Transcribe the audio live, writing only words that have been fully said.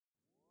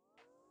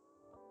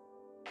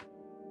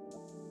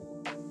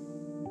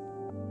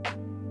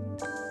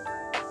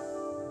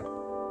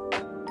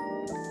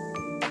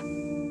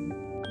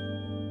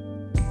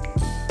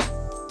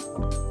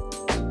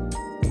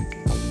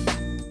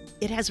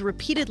has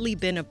repeatedly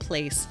been a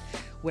place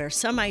where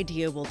some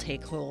idea will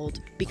take hold,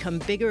 become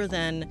bigger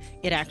than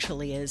it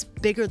actually is,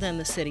 bigger than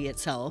the city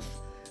itself,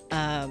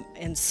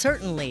 and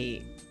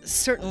certainly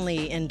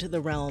into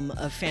the realm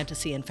of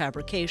fantasy and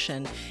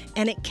fabrication,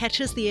 and it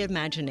catches the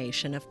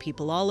imagination of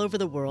people all over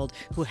the world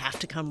who have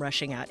to come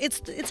rushing out.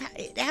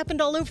 It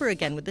happened all over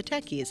again with the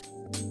techies.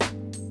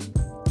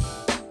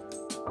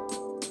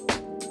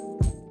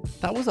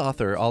 That was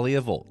author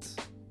Alia Volz.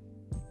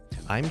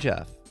 I'm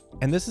Jeff,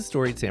 and this is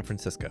Storied San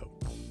Francisco.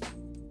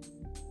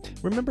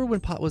 Remember when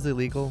pot was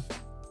illegal?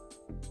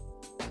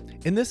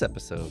 In this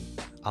episode,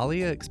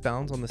 Alia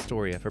expounds on the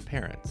story of her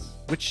parents,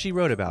 which she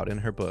wrote about in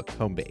her book,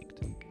 Home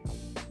Baked.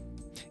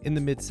 In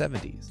the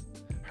mid-70s,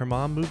 her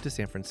mom moved to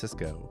San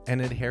Francisco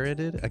and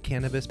inherited a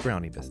cannabis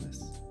brownie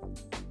business.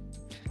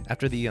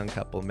 After the young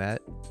couple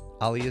met,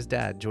 Alia's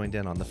dad joined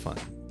in on the fun.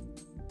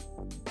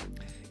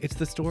 It's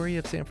the story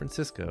of San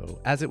Francisco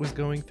as it was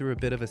going through a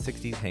bit of a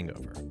 60s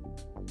hangover.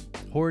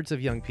 Hordes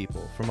of young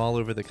people from all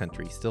over the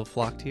country still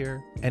flocked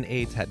here, and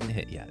AIDS hadn't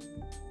hit yet.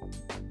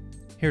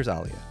 Here's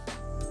Alia.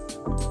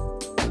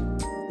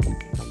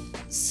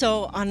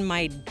 So on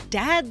my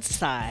dad's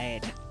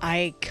side,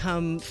 I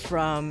come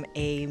from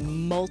a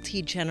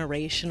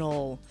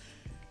multi-generational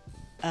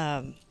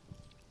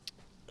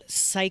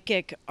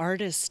psychic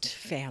artist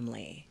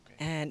family.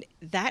 And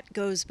that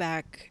goes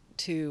back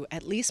to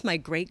at least my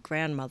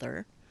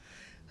great-grandmother,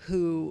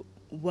 who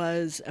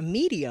was a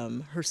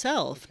medium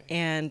herself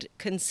and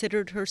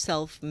considered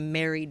herself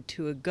married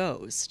to a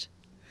ghost,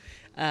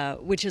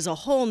 which is a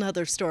whole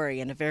nother story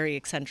and a very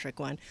eccentric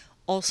one.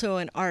 Also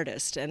an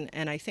artist,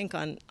 and I think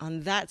on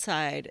that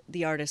side,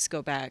 the artists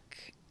go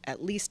back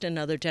at least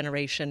another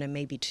generation and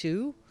maybe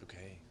two.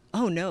 Okay.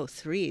 Oh no,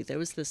 three. There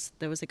was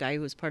a guy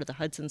who was part of the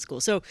Hudson School.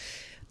 So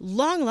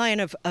long line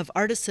of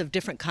artists of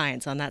different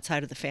kinds on that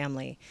side of the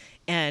family,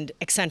 and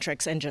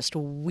eccentrics and just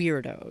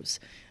weirdos.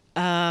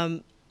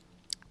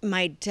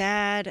 My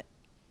dad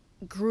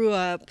grew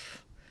up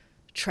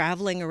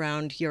traveling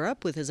around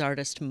Europe with his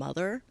artist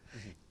mother,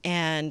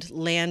 and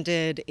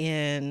landed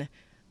in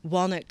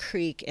Walnut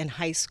Creek in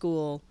high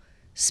school,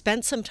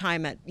 spent some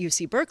time at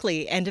UC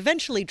Berkeley, and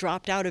eventually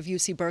dropped out of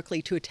UC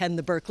Berkeley to attend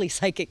the Berkeley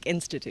Psychic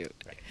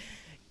Institute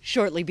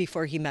shortly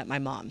before he met my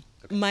mom.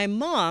 Okay. My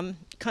mom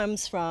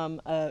comes from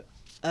a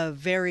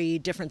very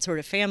different sort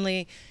of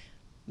family,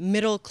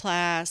 middle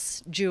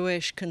class,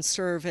 Jewish,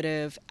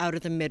 conservative, out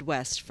of the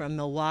Midwest from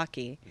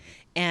Milwaukee.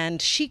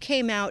 And she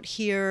came out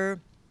here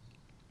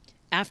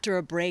after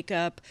a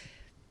breakup,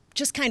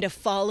 just kind of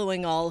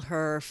following all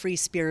her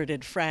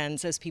free-spirited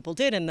friends, as people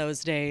did in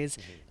those days,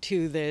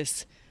 to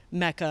this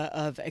mecca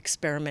of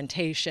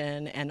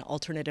experimentation and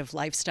alternative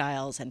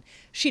lifestyles. And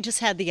she just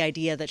had the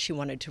idea that she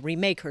wanted to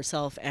remake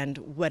herself, and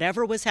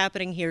whatever was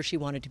happening here, she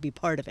wanted to be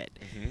part of it.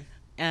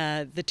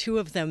 The two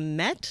of them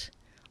met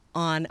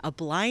on a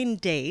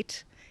blind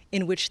date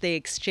in which they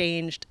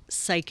exchanged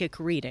psychic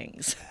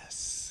readings.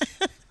 Yes,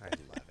 I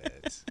love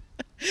it.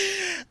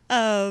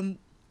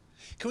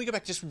 Can we go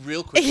back just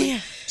real quickly? Yeah.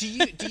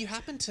 Do you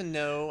happen to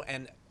know,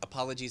 and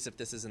apologies if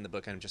this is in the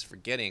book, I'm just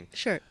forgetting.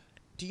 Sure.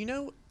 Do you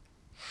know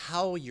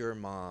how your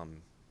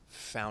mom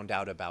found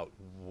out about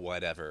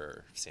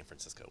whatever San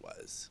Francisco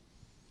was?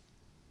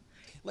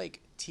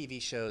 Like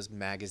TV shows,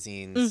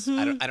 magazines,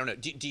 I don't know.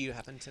 Do you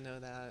happen to know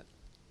that?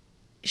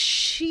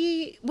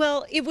 It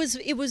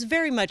was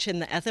very much in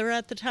the ether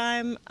at the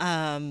time.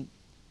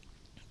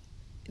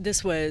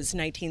 This was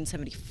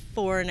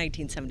 1974,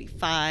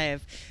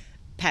 1975.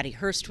 Patty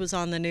Hearst was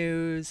on the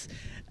news.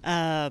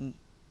 I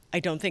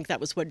don't think that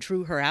was what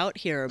drew her out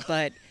here,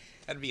 but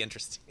That'd be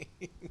interesting.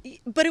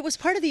 but it was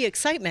part of the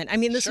excitement. I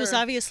mean, this was Sure.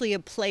 obviously a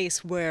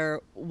place where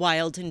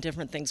wild and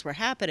different things were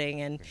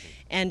happening,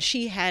 and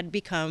she had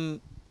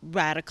become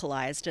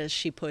radicalized, as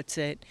she puts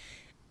it,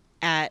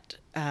 at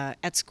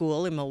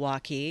school in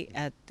Milwaukee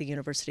at the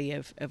University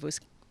of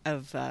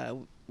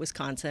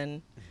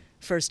Wisconsin,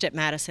 first at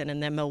Madison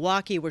and then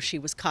Milwaukee, where she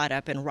was caught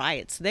up in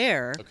riots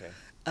there.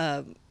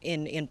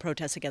 In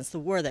protests against the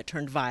war that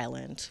turned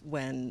violent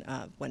when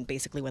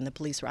the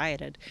police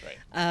rioted.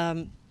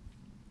 Right.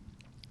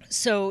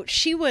 So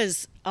she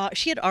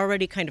had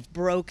already kind of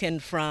broken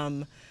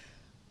from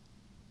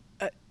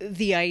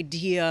the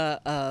idea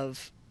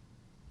of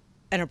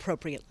an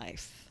appropriate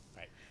life,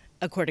 Right.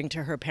 according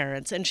to her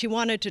parents, and she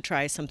wanted to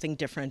try something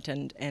different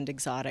and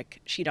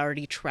exotic. She'd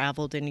already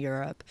traveled in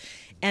Europe,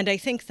 and I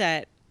think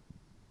that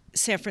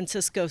San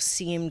Francisco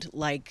seemed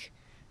like,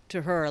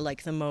 to her,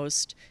 like the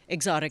most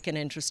exotic and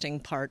interesting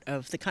part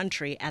of the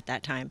country at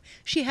that time.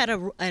 She had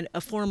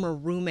a former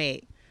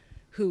roommate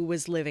who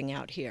was living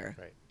out here,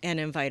 Right. and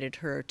invited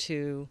her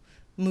to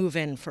move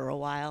in for a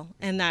while,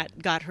 and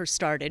that got her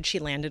started. She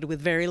landed with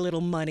very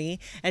little money,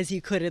 as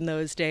you could in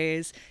those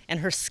days,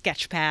 and her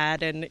sketch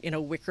pad and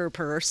wicker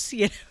purse,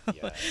 Yes.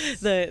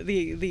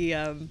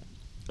 the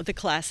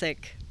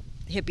classic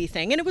hippie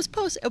thing. And it was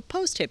post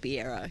hippie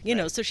era,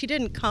 Right. so she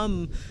didn't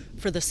come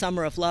for the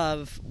summer of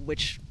love,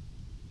 which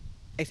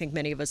I think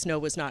many of us know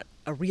was not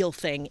a real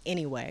thing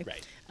anyway.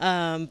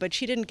 Right. But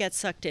she didn't get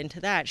sucked into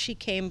that. She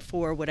came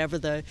for whatever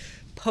the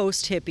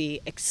post-hippie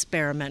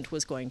experiment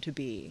was going to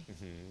be.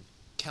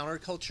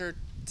 Counterculture,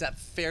 is that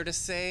fair to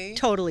say?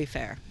 Totally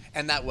fair.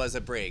 And that was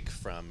a break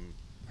from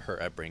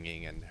her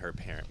upbringing and her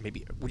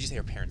maybe, would you say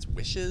her parents'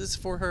 wishes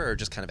for her, or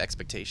just kind of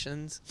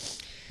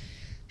expectations?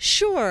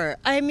 Sure.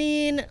 I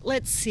mean,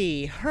 let's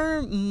see.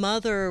 Her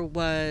mother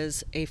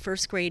was a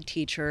first grade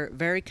teacher,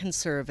 very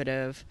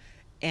conservative,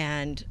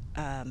 and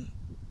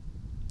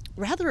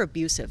rather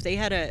abusive. They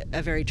had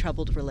a very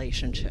troubled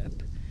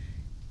relationship.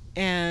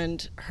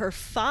 And her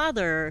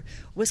father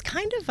was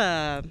kind of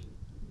a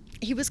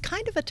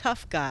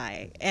tough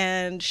guy,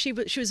 and she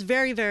was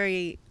very,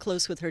 very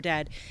close with her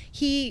dad.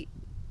 He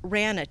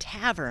ran a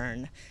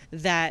tavern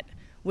that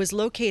was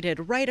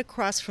located right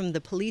across from the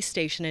police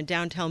station in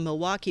downtown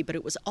Milwaukee, but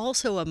it was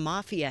also a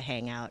mafia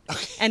hangout.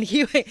 And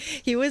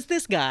he was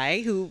this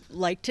guy who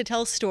liked to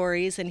tell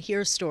stories and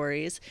hear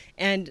stories,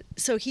 and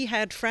so he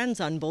had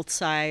friends on both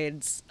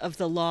sides of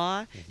the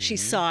law. She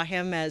saw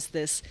him as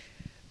this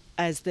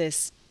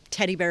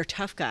teddy bear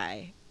tough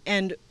guy,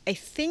 and I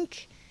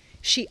think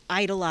she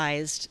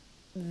idolized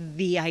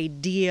the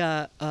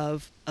idea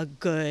of a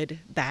good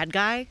bad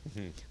guy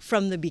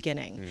from the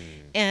beginning.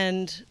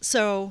 And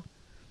so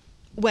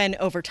when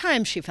over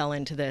time she fell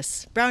into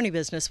this brownie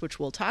business, which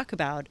we'll talk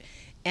about,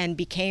 and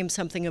became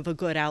something of a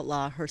good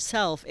outlaw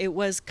herself, it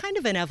was kind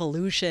of an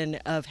evolution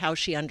of how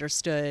she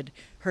understood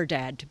her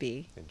dad to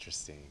be.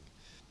 Interesting.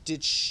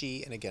 Did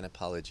she, and again,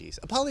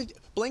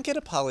 blanket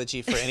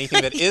apology for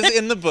anything that is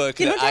in the book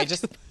that I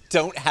just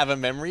don't have a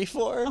memory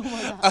for. Oh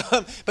my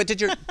God. But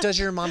does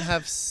your mom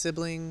have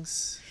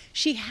siblings?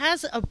 She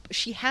had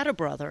a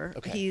brother.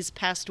 Okay. He's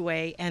passed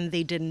away, and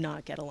they did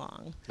not get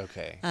along.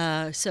 Okay.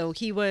 So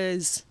he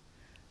was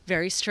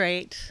very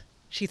straight.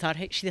 She thought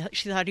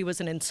he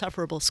was an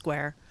insufferable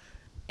square,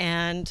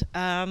 and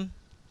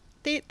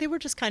they were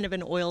just kind of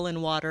an oil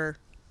and water.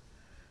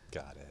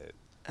 Got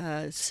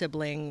it.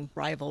 Sibling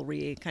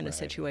rivalry kind of Right.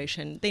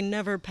 situation. They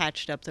never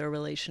patched up their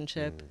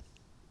relationship.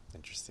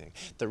 Interesting.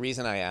 The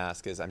reason I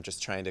ask is I'm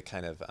just trying to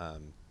kind of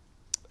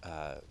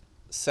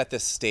set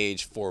this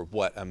stage for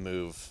what a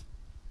move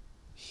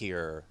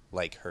here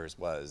like hers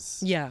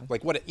was. Yeah.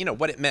 Like what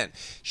it meant.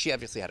 She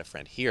obviously had a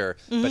friend here,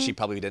 but she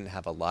probably didn't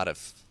have a lot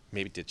of.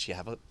 Maybe did she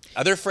have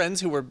other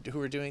friends who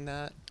were doing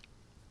that?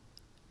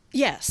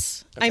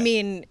 Yes. Okay. I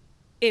mean,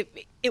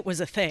 it was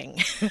a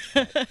thing.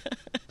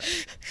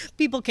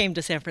 People came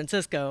to San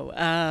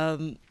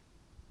Francisco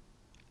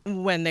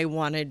when they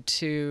wanted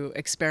to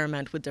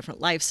experiment with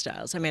different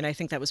lifestyles. I mean, I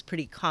think that was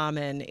pretty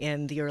common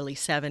in the early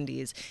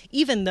 70s.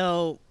 Even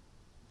though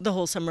the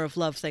whole Summer of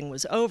Love thing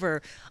was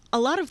over, a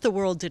lot of the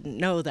world didn't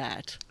know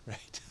that.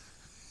 Right.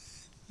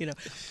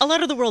 A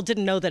lot of the world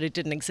didn't know that it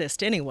didn't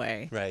exist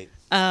anyway. Right.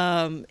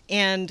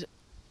 And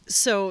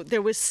so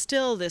there was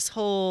still this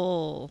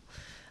whole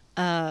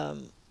there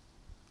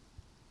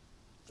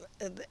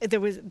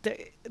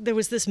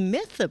was this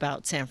myth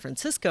about San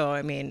Francisco.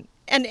 I mean,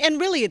 and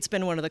really it's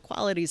been one of the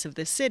qualities of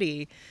this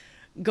city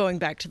going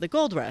back to the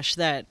gold rush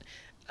that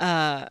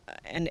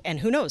and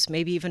who knows,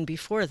 maybe even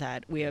before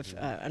that, we have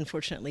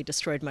unfortunately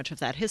destroyed much of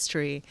that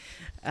history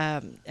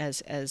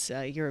as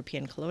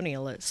European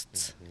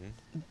colonialists,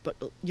 but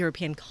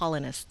European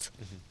colonists.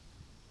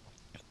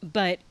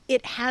 But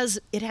it has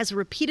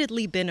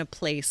repeatedly been a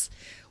place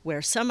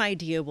where some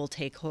idea will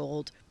take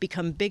hold,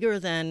 become bigger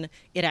than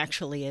it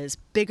actually is,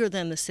 bigger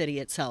than the city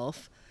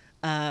itself,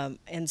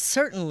 and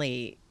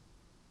certainly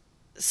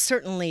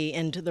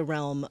into the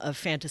realm of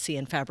fantasy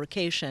and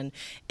fabrication,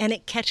 and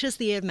it catches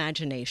the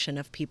imagination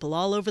of people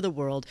all over the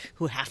world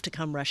who have to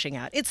come rushing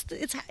out.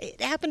 It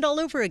happened all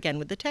over again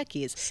with the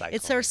techies.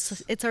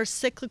 Cyclones. It's our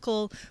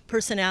cyclical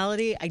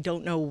personality. I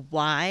don't know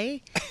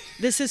why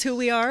this is who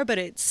we are, but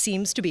it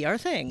seems to be our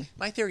thing.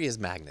 My theory is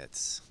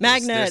magnets.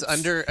 Magnets.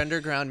 There's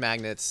underground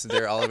magnets.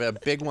 They're all over a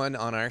big one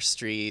on our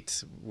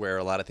street where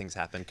a lot of things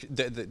happen.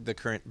 The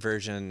current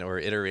version or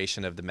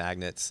iteration of the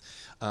magnets,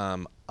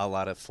 a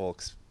lot of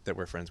folks that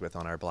we're friends with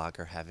on our block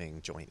are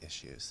having joint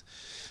issues.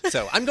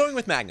 So I'm going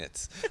with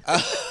magnets.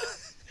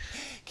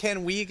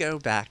 Can we go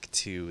back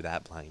to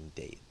that blind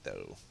date,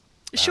 though?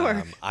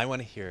 Sure. I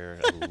want to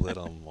hear a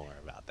little more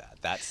about that.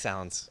 That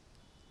sounds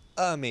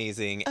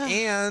amazing.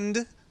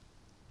 And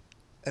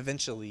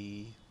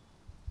eventually,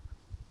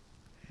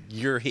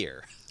 you're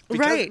here.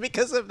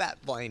 Because of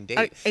that blind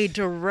date. A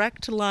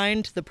direct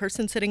line to the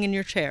person sitting in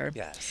your chair.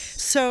 Yes.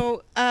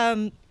 So,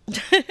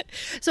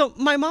 so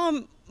my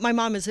mom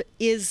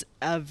is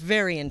a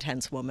very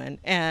intense woman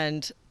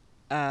and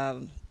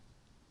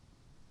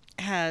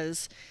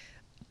has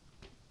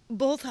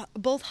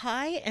both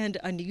high and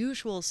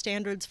unusual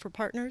standards for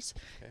partners.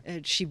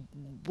 Okay. She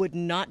would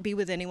not be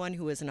with anyone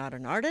who is not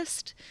an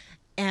artist,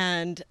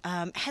 and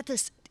had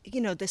this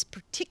this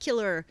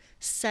particular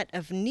set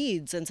of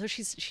needs, and so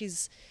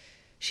she's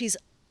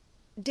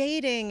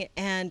dating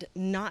and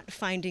not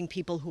finding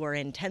people who are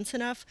intense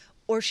enough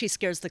or she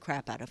scares the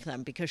crap out of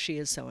them because she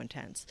is so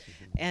intense.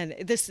 And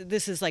this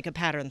is like a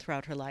pattern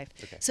throughout her life.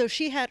 Okay. So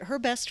she had her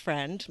best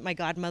friend, my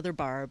godmother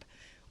Barb,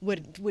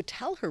 would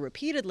tell her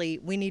repeatedly,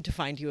 "We need to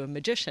find you a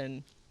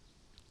magician."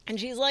 And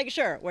she's like,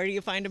 "Sure, where do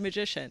you find a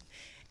magician?"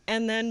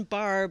 And then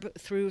Barb,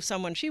 through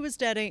someone she was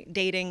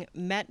dating,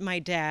 met my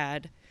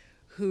dad,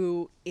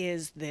 who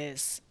is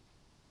this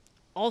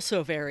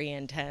also very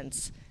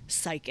intense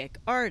psychic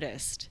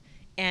artist.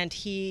 And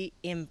he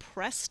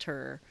impressed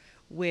her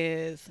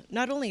with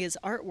not only his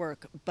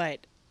artwork,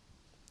 but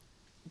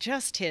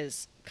just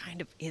his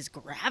kind of his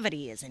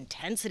gravity, his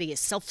intensity, his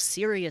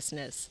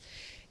self-seriousness,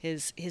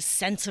 his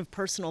sense of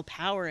personal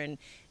power. And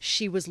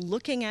she was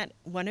looking at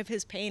one of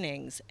his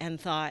paintings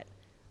and thought,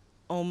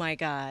 "Oh my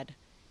God,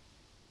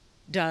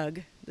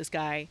 Doug, this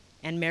guy,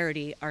 and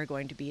Meredy are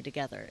going to be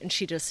together." And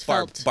she just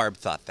felt... Barb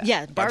thought that.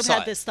 Yeah, Barb saw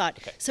had it. this thought.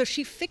 Okay. So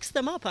she fixed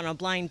them up on a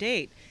blind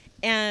date.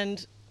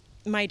 And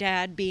my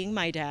dad, being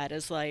my dad,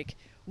 is like,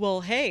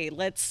 "Well, hey,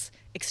 let's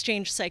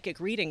exchange psychic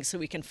readings so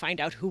we can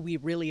find out who we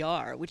really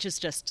are," which is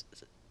just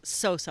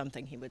so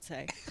something he would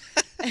say.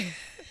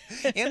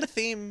 And a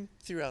theme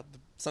throughout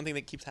something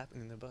that keeps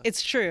happening in the book.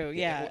 It's true,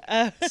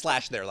 yeah.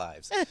 Slash their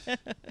lives.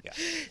 Yeah.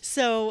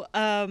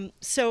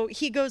 So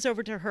he goes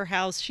over to her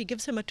house. She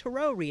gives him a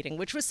tarot reading,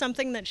 which was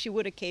something that she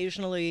would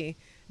occasionally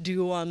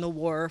do on the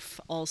wharf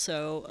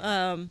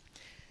also,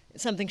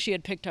 something she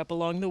had picked up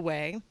along the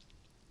way.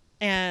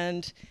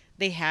 And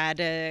they had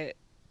an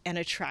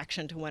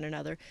attraction to one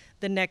another.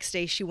 The next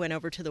day she went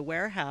over to the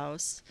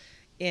warehouse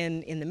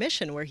in the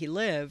Mission where he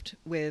lived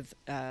with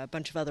a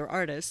bunch of other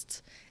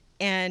artists,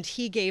 and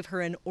he gave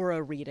her an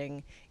aura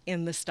reading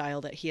in the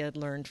style that he had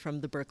learned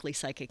from the Berkeley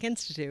Psychic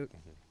Institute.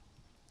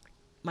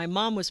 My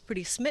mom was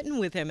pretty smitten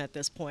with him at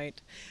this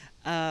point,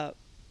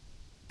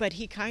 but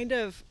he kind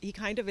of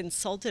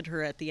insulted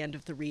her at the end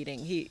of the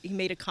reading. He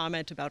made a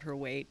comment about her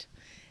weight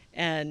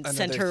and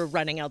sent her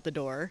running out the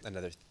door.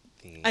 Another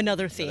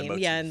theme. Motif,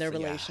 yeah, in their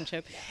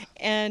relationship. Yeah.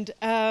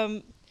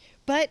 And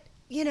but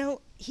you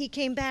know, he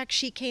came back,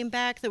 she came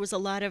back. There was a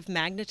lot of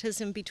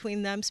magnetism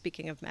between them,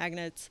 speaking of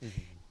magnets.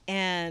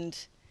 And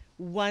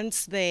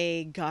once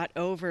they got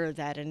over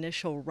that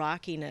initial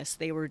rockiness,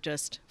 they were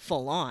just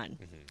full on.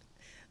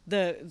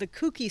 The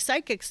kooky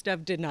psychic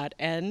stuff did not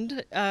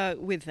end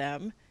with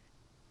them,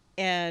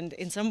 and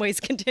in some ways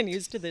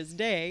continues to this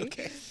day.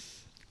 Okay.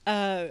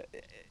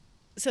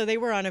 So they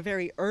were on a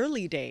very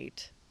early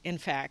date, in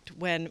fact,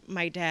 when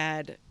my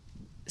dad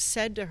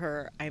said to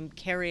her, "I'm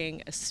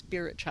carrying a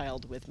spirit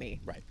child with me.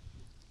 Right.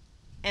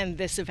 And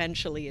this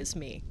eventually is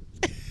me."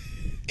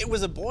 It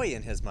was a boy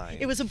in his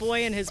mind. It was a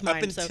boy in his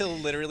mind. Up until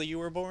literally you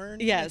were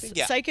born? I Yes, think?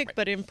 Yeah, psychic right.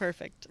 but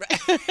imperfect.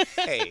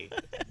 Hey,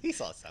 he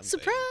saw something.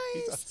 Surprise!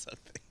 He saw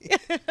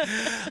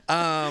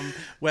something.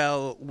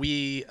 Well,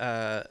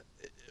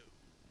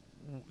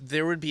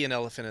 there would be an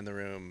elephant in the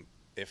room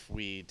if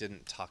we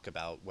didn't talk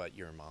about what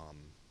your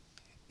mom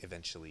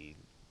eventually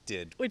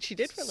did. What she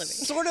did for a living.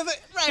 Sort of,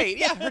 right,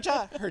 yeah, her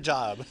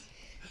job,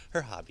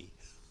 her hobby.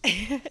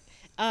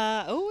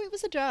 It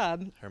was a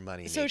job. Her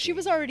money. So she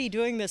was already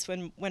doing this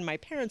when my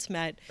parents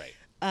met.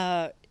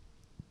 Right.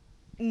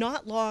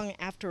 Not long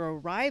after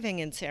arriving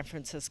in San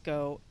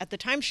Francisco, at the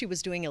time she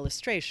was doing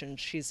illustrations.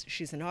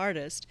 She's an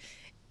artist,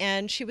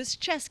 and she was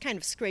just kind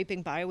of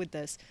scraping by with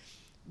this.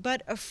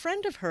 But a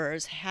friend of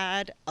hers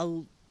had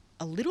a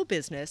little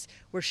business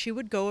where she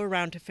would go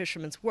around to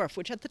Fisherman's Wharf,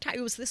 which at the time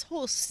it was this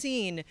whole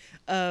scene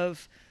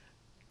of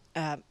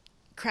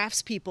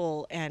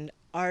craftspeople and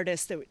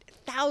artists. There were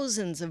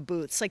thousands of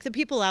booths, like the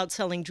people out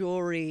selling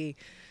jewelry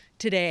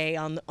today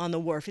on the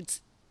wharf.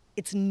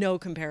 It's no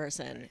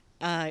comparison.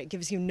 It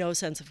gives you no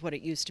sense of what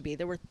it used to be.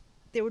 There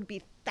would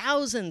be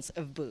thousands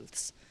of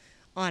booths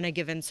on a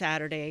given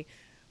Saturday,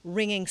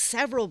 ringing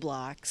several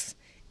blocks,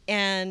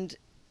 and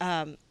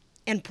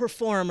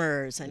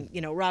performers, and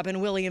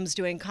Robin Williams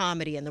doing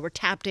comedy, and there were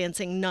tap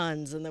dancing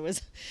nuns, and there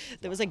was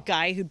a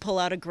guy who'd pull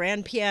out a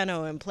grand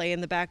piano and play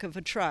in the back of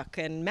a truck,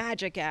 and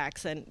magic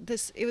acts, and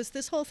it was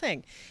this whole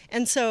thing.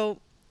 And so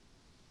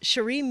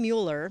Cherie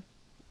Mueller,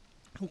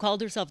 who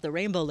called herself the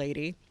Rainbow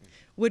Lady,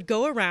 would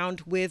go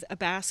around with a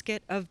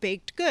basket of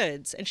baked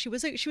goods, and she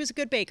was a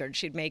good baker, and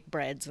she'd make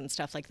breads and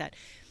stuff like that.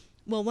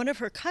 Well, one of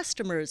her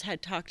customers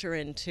had talked her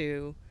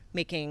into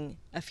making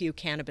a few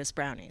cannabis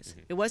brownies.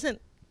 It wasn't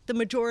the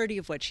majority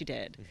of what she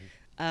did,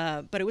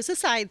 but it was a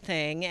side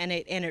thing, and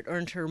it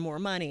earned her more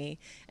money,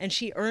 and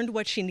she earned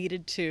what she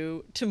needed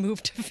to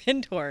move to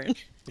Findhorn.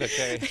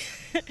 Okay.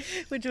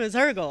 Which was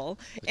her goal.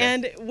 Okay.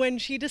 And when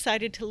she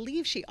decided to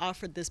leave, she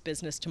offered this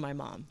business to my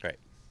mom. Right.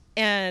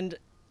 And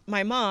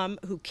my mom,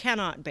 who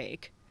cannot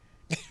bake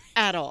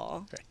at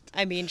all, Right.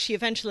 I mean, she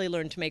eventually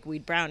learned to make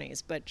wheat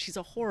brownies, but she's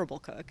a horrible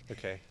cook.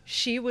 Okay.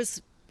 She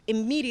was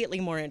immediately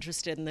more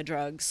interested in the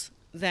drugs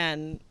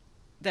than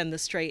the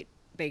straight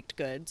baked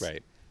goods.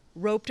 Right.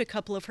 Roped a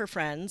couple of her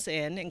friends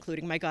in,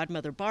 including my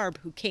godmother Barb,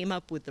 who came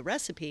up with the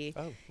recipe.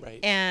 Oh,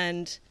 right.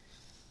 And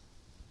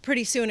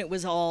pretty soon it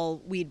was all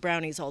weed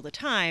brownies all the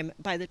time.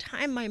 By the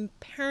time my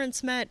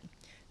parents met,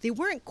 they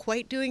weren't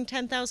quite doing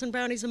 10,000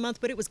 brownies a month,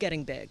 but it was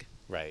getting big.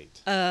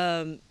 Right.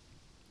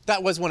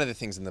 That was one of the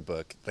things in the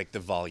book, like the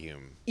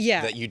volume.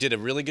 Yeah. That you did a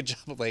really good job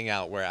of laying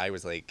out, where I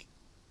was like,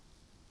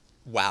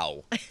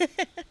 wow.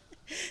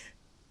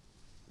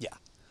 Yeah.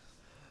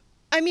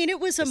 I mean, it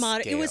was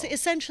The it was scale.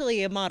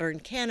 essentially a modern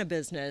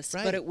cannabis business,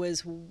 Right. but it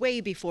was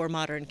way before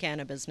modern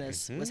cannabis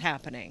was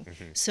happening.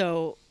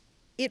 So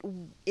it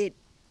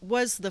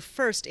was the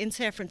first in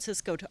San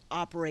Francisco to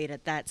operate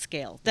at that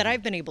scale that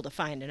I've been able to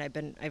find, and I've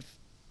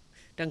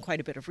done quite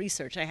a bit of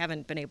research. I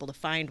haven't been able to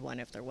find one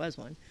if there was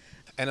one.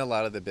 And a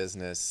lot of the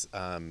business,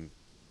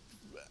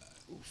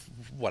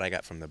 what I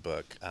got from the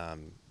book,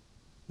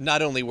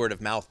 not only word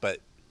of mouth, but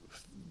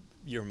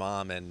your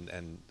mom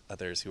and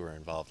others who were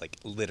involved, like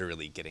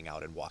literally getting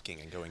out and walking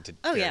and going to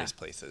Oh, yeah. various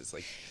places,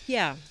 like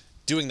Yeah.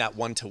 doing that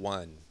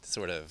one-to-one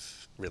sort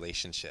of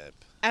relationship.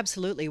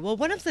 Absolutely. Well,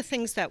 one of the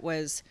things that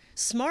was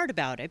smart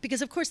about it,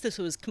 because of course this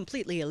was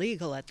completely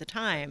illegal at the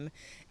time,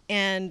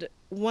 and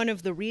one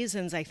of the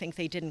reasons I think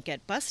they didn't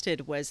get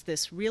busted was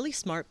this really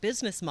smart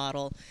business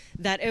model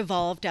that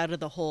evolved out of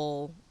the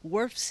whole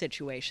wharf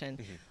situation.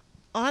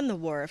 On the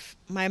wharf,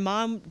 my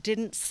mom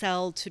didn't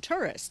sell to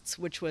tourists,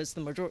 which was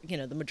the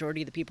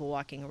majority of the people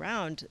walking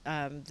around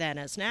then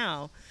as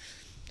now.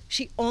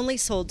 She only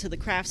sold to the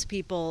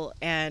craftspeople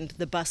and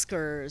the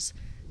buskers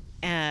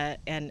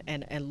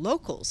and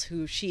locals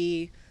who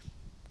she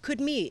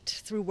could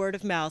meet through word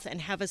of mouth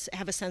and have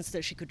a sense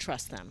that she could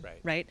trust them.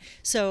 Right.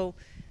 So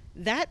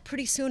that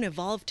pretty soon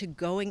evolved to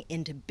going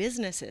into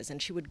businesses,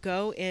 and she would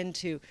go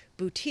into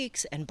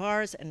boutiques and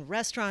bars and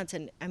restaurants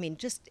and I mean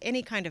just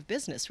any kind of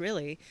business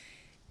really,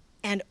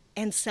 and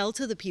sell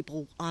to the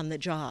people on the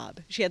job.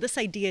 She had this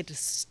idea to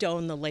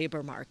stone the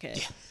labor market.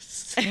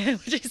 Yes.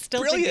 Which I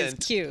still think is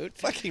cute.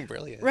 Fucking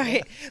brilliant.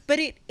 Right. Yeah. But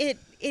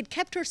it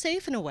kept her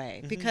safe in a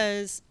way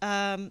because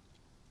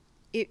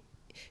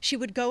she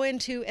would go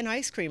into an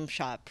ice cream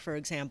shop, for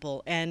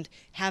example, and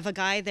have a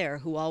guy there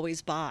who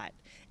always bought.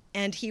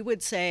 And he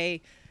would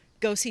say,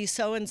 go see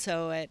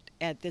so-and-so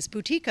at this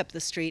boutique up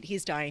the street.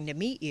 He's dying to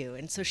meet you.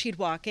 And so she'd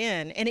walk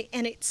in,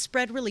 and it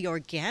spread really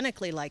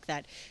organically like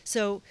that.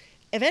 So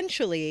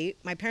eventually,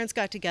 my parents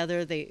got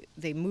together.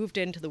 They moved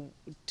into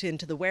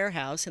the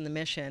warehouse in the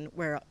Mission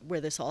where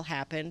this all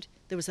happened.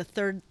 There was a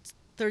third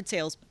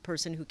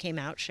salesperson who came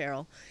out,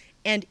 Cheryl,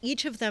 and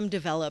each of them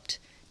developed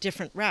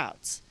different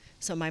routes.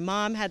 So my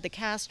mom had the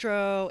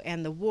Castro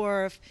and the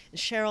Wharf.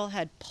 Cheryl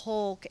had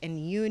Polk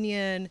and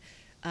Union.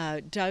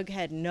 Doug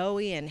had Noe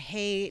and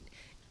Haight.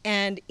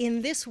 And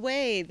in this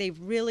way, they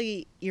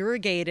really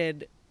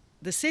irrigated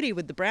the city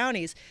with the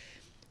brownies.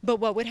 But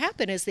what would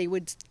happen is they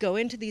would go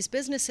into these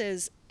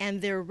businesses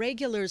and their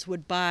regulars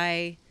would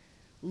buy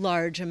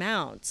large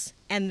amounts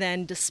and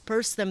then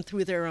disperse them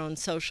through their own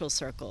social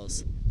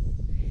circles.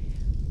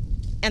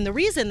 And the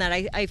reason that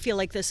I feel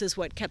like this is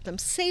what kept them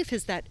safe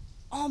is that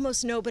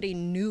almost nobody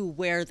knew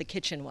where the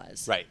kitchen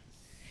was. Right.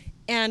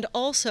 And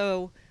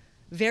also,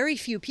 very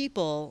few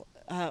people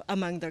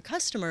among their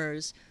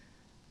customers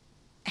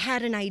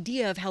had an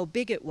idea of how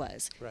big it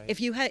was. Right.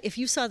 If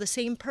you saw the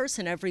same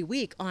person every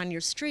week on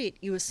your street,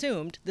 you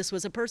assumed this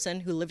was a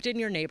person who lived in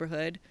your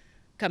neighborhood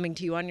coming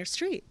to you on your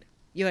street.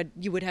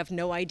 You would have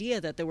no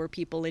idea that there were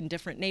people in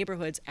different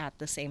neighborhoods at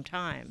the same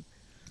time.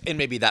 And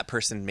maybe that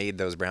person made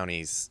those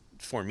brownies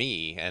for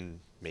me and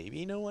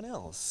maybe no one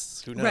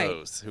else. Who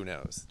knows? Right. Who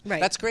knows?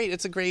 Right. That's great.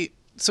 It's a great...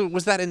 So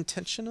was that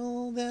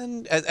intentional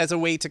then? As a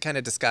way to kind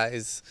of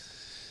disguise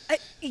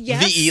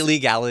Yes. the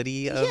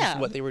illegality of Yeah.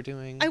 what they were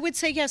doing? I would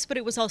say yes, but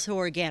it was also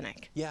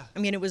organic. Yeah. I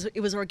mean, it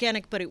was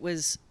organic, but it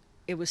was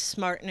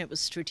smart and it was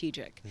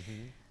strategic.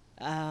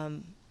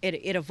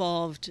 It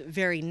evolved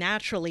very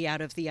naturally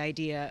out of the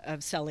idea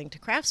of selling to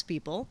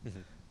craftspeople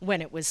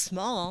when it was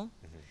small.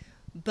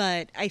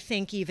 But I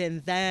think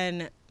even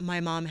then, my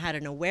mom had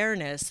an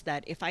awareness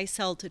that if I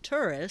sell to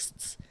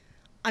tourists,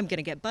 I'm going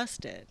to get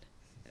busted.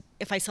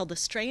 If I sell to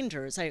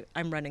strangers,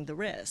 I'm running the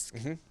risk.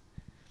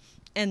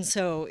 And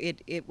so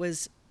it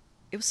was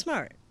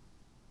smart,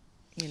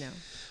 you know.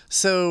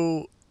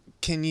 So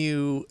can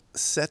you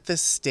set the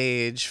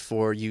stage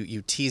for,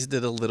 you teased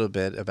it a little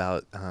bit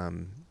about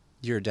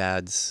your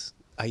dad's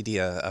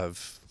idea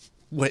of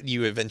what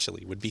you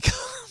eventually would become.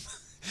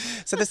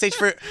 Set the stage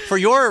for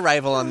your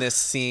arrival on this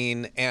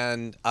scene,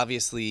 and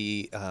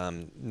obviously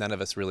none of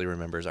us really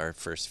remembers our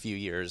first few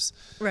years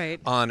Right.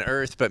 on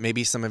Earth, but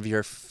maybe some of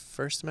your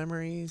first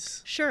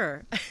memories.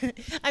 Sure.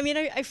 I mean,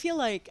 I feel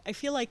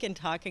like in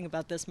talking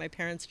about this, my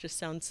parents just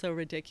sound so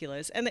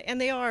ridiculous,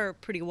 and they are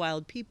pretty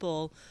wild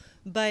people,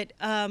 but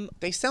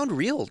They sound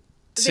real.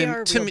 They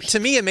are real To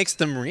me, it makes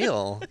them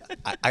real.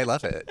 I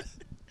love it.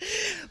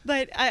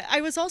 But I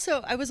was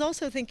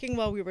also thinking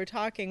while we were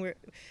talking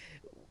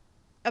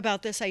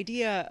about this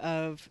idea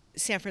of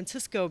San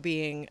Francisco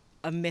being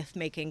a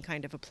myth-making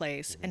kind of a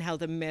place, and how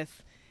the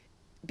myth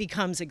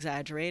becomes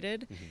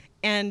exaggerated.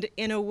 And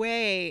in a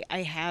way,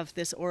 I have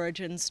this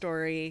origin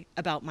story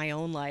about my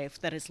own life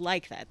that is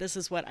like that. This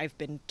is what I've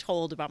been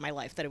told about my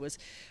life, that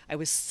I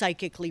was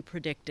psychically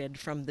predicted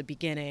from the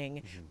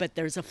beginning, but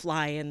there's a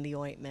fly in the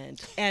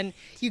ointment. And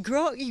you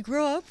grow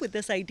up with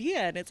this idea,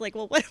 and it's like,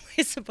 well, what am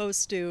I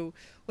supposed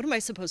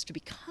to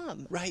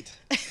become? Right.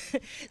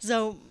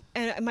 So,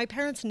 and my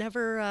parents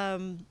never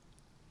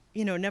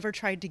never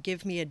tried to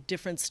give me a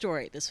different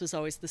story. This was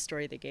always the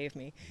story they gave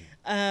me.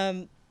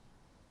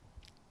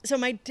 So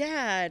my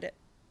dad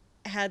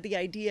had the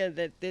idea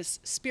that this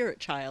spirit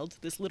child,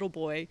 this little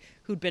boy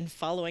who'd been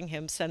following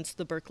him since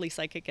the Berkeley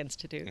Psychic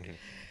Institute,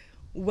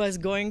 was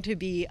going to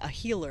be a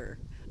healer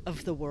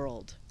of the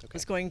world,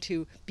 was going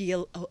to be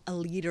a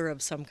leader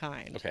of some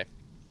kind. Okay.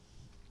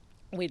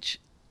 Which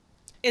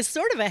is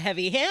sort of a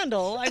heavy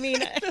handle. I mean,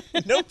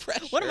 No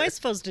pressure. what am I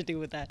supposed to do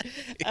with that?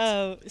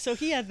 So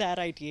he had that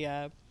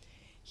idea.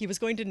 He was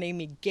going to name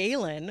me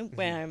Galen,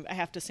 when I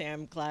have to say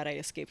I'm glad I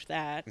escaped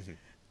that.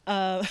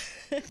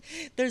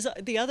 There's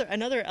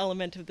another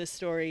element of this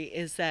story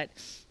is that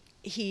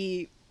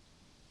he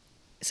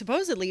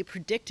supposedly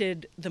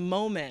predicted the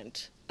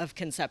moment of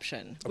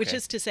conception, which Okay.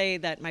 is to say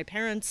that my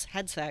parents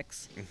had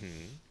sex,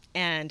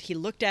 and he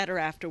looked at her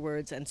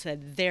afterwards and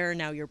said, "There,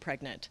 now you're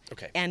pregnant."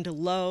 Okay. And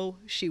lo,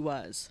 she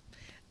was.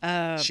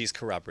 She's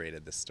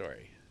corroborated this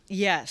story.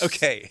 Yes.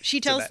 Okay, She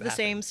so tells that the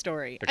same happened.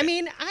 story. Okay. I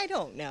mean, I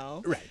don't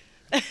know. Right.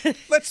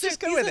 Let's just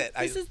go These with are- it.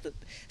 This is the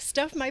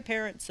stuff my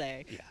parents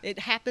say. Yeah. It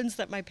happens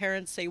that my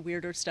parents say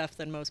weirder stuff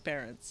than most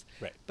parents.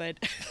 Right. But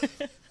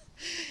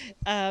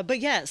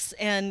yes,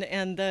 and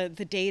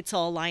the dates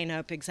all line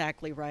up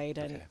exactly right.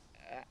 And Okay.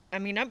 I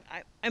mean,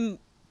 I'm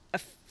a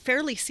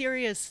fairly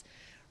serious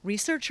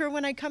researcher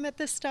when I come at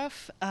this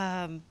stuff,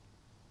 and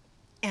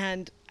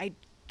I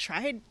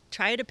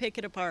try to pick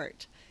it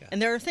apart. Yeah.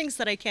 And there are things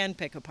that I can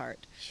pick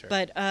apart, Sure.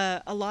 but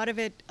a lot of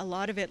it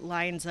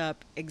lines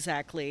up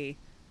exactly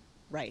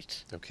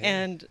right. Okay.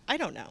 And I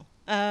don't know.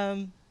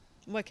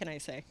 What can I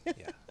say?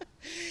 Yeah.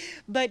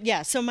 But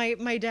yeah, so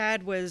my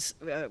dad was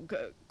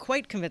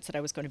quite convinced that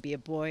I was going to be a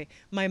boy.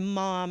 My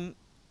mom,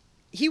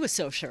 he was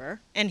so sure,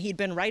 and he'd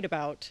been right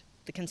about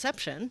the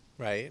conception.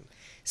 Right.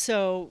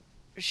 So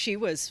she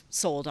was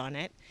sold on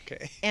it.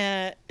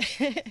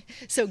 Okay.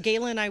 So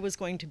Galen I was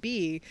going to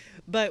be,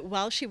 but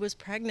while she was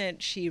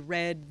pregnant, she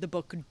read the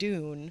book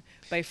Dune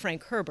by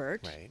Frank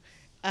Herbert.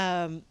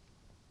 Right.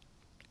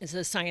 It's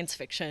a science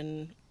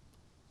fiction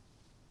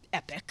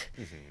epic.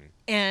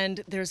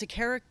 And there's a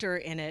character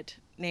in it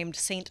named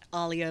Saint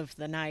Olive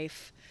the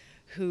Knife,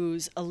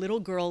 who's a little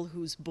girl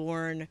who's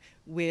born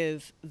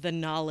with the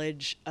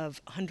knowledge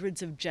of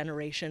hundreds of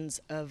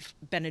generations of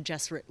Bene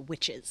Gesserit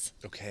witches.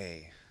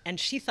 Okay. And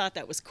she thought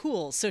that was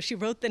cool. So she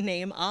wrote the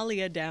name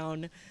Alia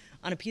down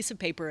on a piece of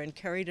paper and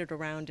carried it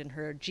around in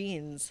her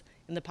jeans,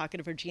 in the pocket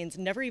of her jeans,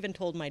 never even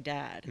told my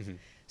dad.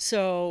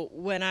 So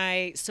when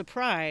I,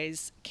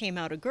 surprise, came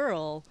out a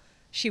girl,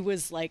 she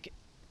was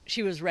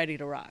ready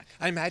to rock.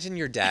 I imagine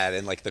your dad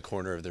in like the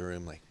corner of the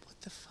room, like, what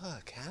the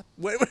fuck happened?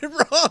 What went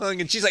wrong?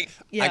 And she's like,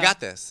 Yeah. I got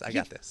this. I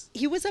got this.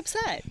 He was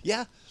upset.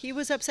 Yeah. He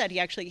was upset.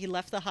 He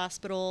left the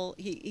hospital.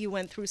 He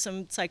went through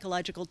some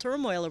psychological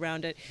turmoil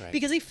around it Right.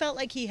 because he felt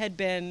like he had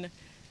been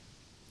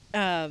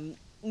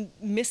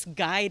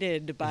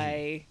misguided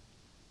by,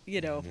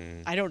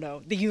 I don't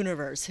know, the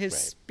universe, his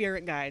Right.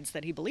 spirit guides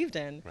that he believed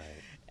in. Right.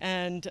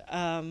 And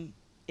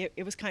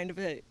it was kind of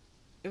a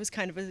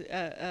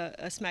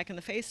smack in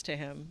the face to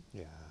him.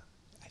 Yeah.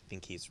 I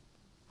think he's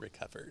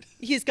recovered.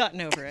 He's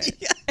gotten over it.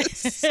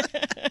 Yes.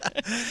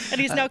 And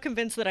he's now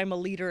convinced that I'm a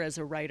leader as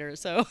a writer.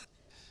 So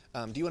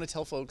Do you want to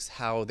tell folks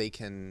how they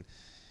can,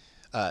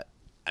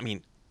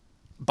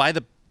 buy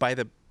the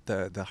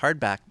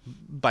hardback,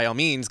 by all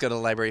means, go to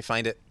the library,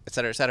 find it, et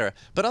cetera,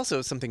 but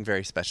also something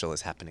very special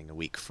is happening a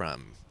week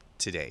from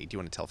today. Do you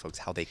want to tell folks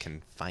how they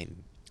can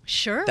find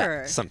sure.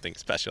 that something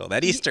special,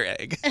 that Easter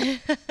egg?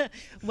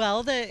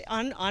 Well,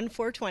 on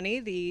 420,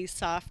 the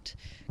soft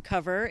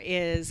cover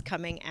is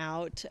coming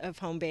out of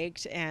Home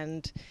Baked,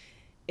 and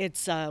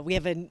it's we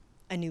have a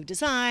new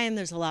design.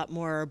 There's a lot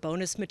more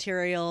bonus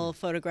material,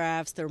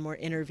 photographs. There are more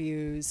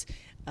interviews,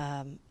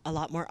 a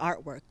lot more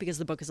artwork, because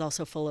the book is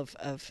also full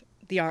of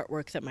the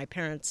artwork that my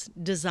parents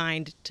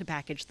designed to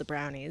package the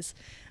brownies,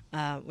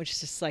 which is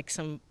just like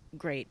some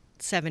great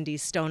 70s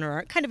stoner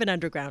art, kind of an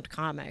underground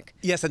comic.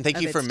 Yes, and thank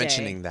of you for its day.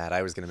 mentioning that.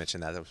 I was going to mention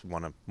that. That was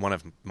one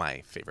of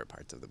my favorite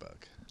parts of the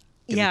book.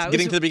 Yeah, it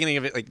Getting was- to the beginning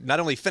of it, like not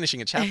only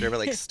finishing a chapter, but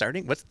like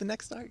starting. What's the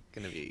next arc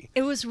going to be?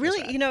 It was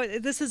really,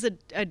 that? this is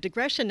a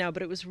digression now,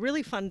 but it was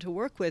really fun to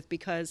work with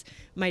because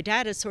my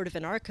dad is sort of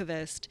an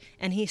archivist,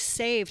 and he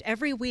saved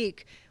every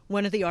week.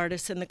 One of the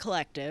artists in the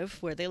collective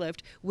where they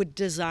lived would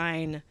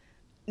design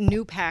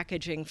new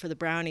packaging for the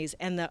brownies,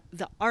 and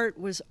the art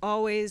was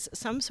always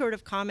some sort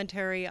of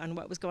commentary on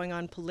what was going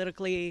on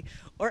politically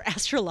or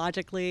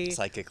astrologically,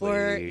 Psychically,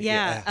 or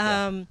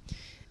yeah.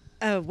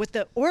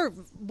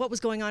 what was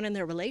going on in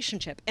their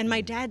relationship. And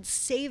my dad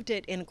saved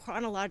it in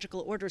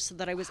chronological order so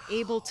that I was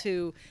able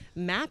to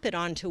map it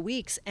onto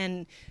weeks.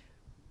 And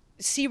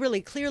see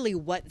really clearly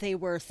what they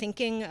were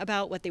thinking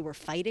about, what they were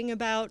fighting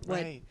about,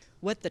 Right.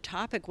 what the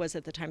topic was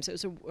at the time. So it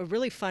was a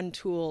really fun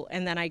tool.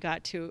 And then I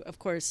got to, of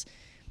course,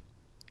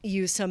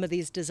 use some of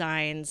these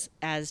designs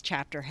as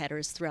chapter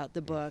headers throughout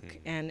the book,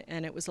 and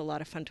it was a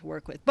lot of fun to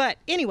work with. But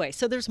anyway,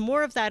 so there's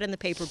more of that in the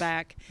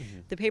paperback.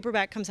 The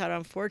paperback comes out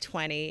on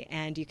 4/20,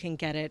 and you can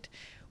get it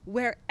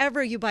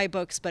wherever you buy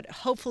books, but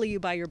hopefully you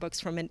buy your books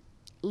from a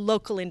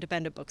local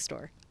independent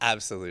bookstore.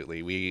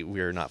 Absolutely.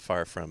 We're not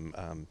far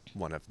from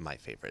one of my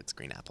favorites,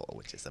 Green Apple,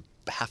 which is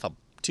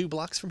 2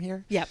 blocks from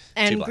here. Yep. 2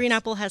 And blocks. Green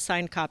Apple has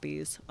signed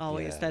copies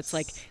always. That's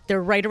like, Yes.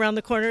 they're right around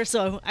the corner,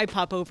 so I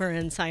pop over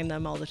and sign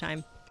them all the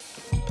time.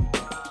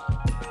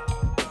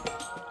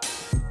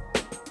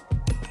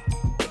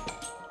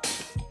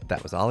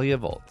 That was Alia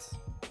Volz.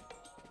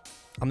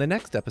 On the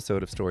next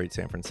episode of Storied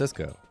San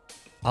Francisco,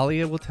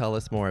 Alia will tell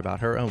us more about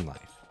her own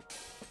life.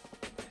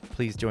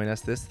 Please join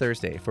us this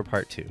Thursday for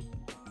part 2.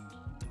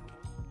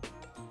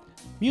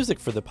 Music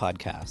for the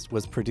podcast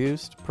was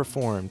produced,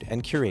 performed,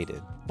 and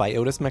curated by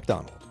Otis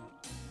MacDonald.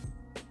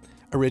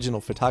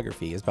 Original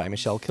photography is by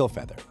Michelle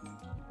Kilfeather.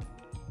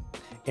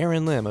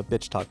 Aaron Lim of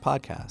Bitch Talk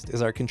Podcast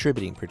is our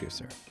contributing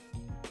producer.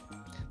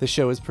 The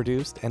show is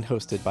produced and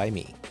hosted by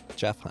me,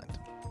 Jeff Hunt.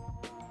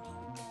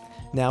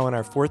 Now in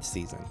our 4th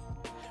season,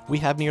 we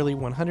have nearly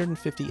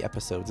 150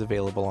 episodes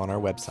available on our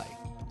website,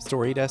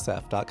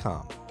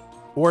 storiedsf.com,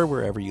 or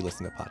wherever you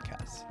listen to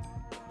podcasts.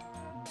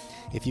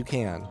 If you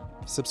can,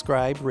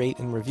 subscribe, rate,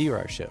 and review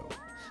our show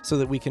so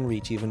that we can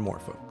reach even more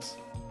folks.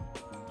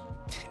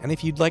 And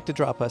if you'd like to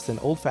drop us an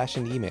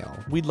old-fashioned email,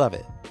 we'd love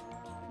it.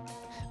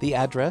 The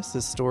address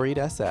is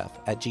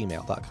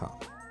storiedsf@gmail.com.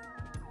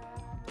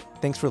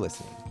 Thanks for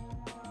listening.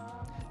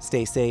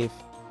 Stay safe,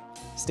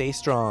 stay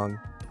strong,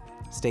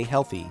 stay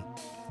healthy,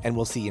 and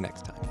we'll see you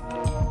next time.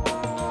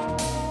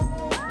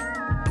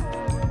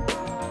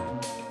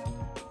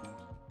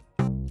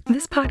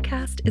 This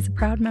podcast is a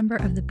proud member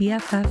of the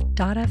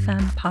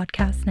BFF.FM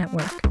podcast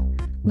network.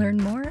 Learn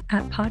more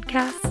at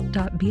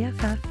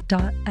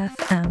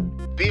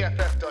podcasts.bff.fm.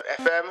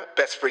 BFF.FM,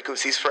 best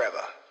frequencies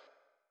forever.